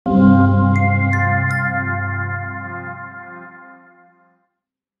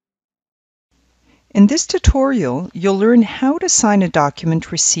In this tutorial, you'll learn how to sign a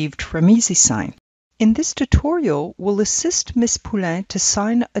document received from eZsign. In this tutorial, we'll assist Ms. Poulin to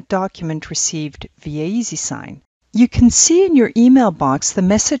sign a document received via eZsign. You can see in your email box the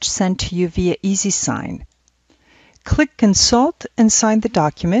message sent to you via eZsign. Click Consult and sign the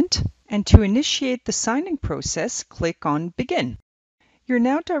document, and to initiate the signing process, click on Begin. You're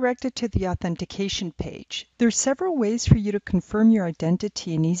now directed to the Authentication page. There are several ways for you to confirm your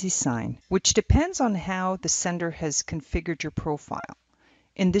identity in eZsign, which depends on how the sender has configured your profile.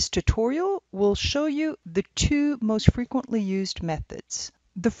 In this tutorial, we'll show you the two most frequently used methods.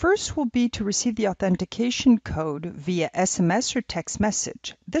 The first will be to receive the authentication code via SMS or text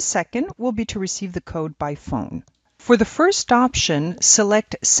message. The second will be to receive the code by phone. For the first option,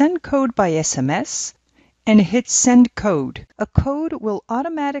 select Send Code by SMS and hit Send Code. A code will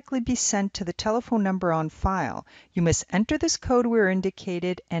automatically be sent to the telephone number on file. You must enter this code where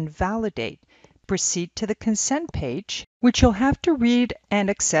indicated and validate. Proceed to the consent page, which you'll have to read and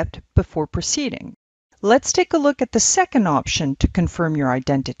accept before proceeding. Let's take a look at the second option to confirm your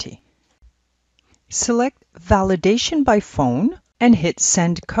identity. Select Validation by Phone and hit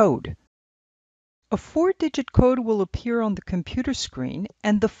Send Code. A 4-digit code will appear on the computer screen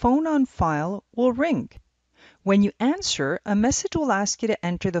and the phone on file will ring. When you answer, a message will ask you to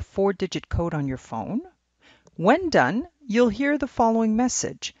enter the 4-digit code on your phone. When done, you'll hear the following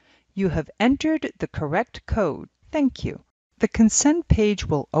message: You have entered the correct code. Thank you. The consent page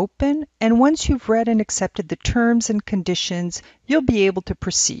will open, and once you've read and accepted the terms and conditions, you'll be able to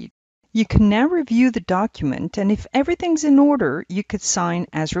proceed. You can now review the document, and if everything's in order, you could sign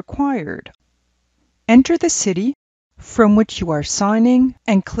as required. Enter the city from which you are signing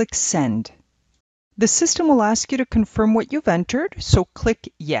and click Send. The system will ask you to confirm what you've entered, so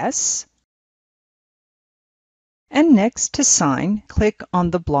click Yes. And next, to sign, click on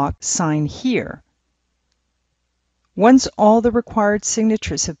the block Sign Here. Once all the required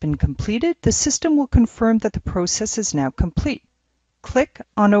signatures have been completed, the system will confirm that the process is now complete. Click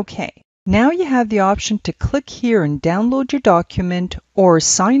on OK. Now you have the option to click here and download your document or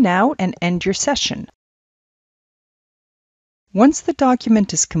sign out and end your session. Once the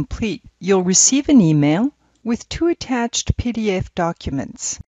document is complete, you'll receive an email with two attached PDF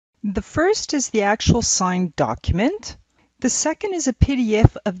documents. The first is the actual signed document. The second is a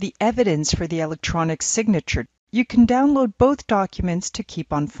PDF of the evidence for the electronic signature. You can download both documents to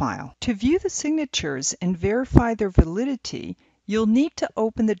keep on file. To view the signatures and verify their validity, you'll need to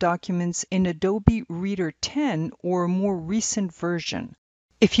open the documents in Adobe Reader 10 or a more recent version.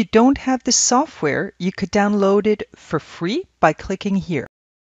 If you don't have the software, you could download it for free by clicking here.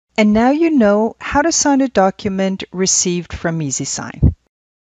 And now you know how to sign a document received from eZsign.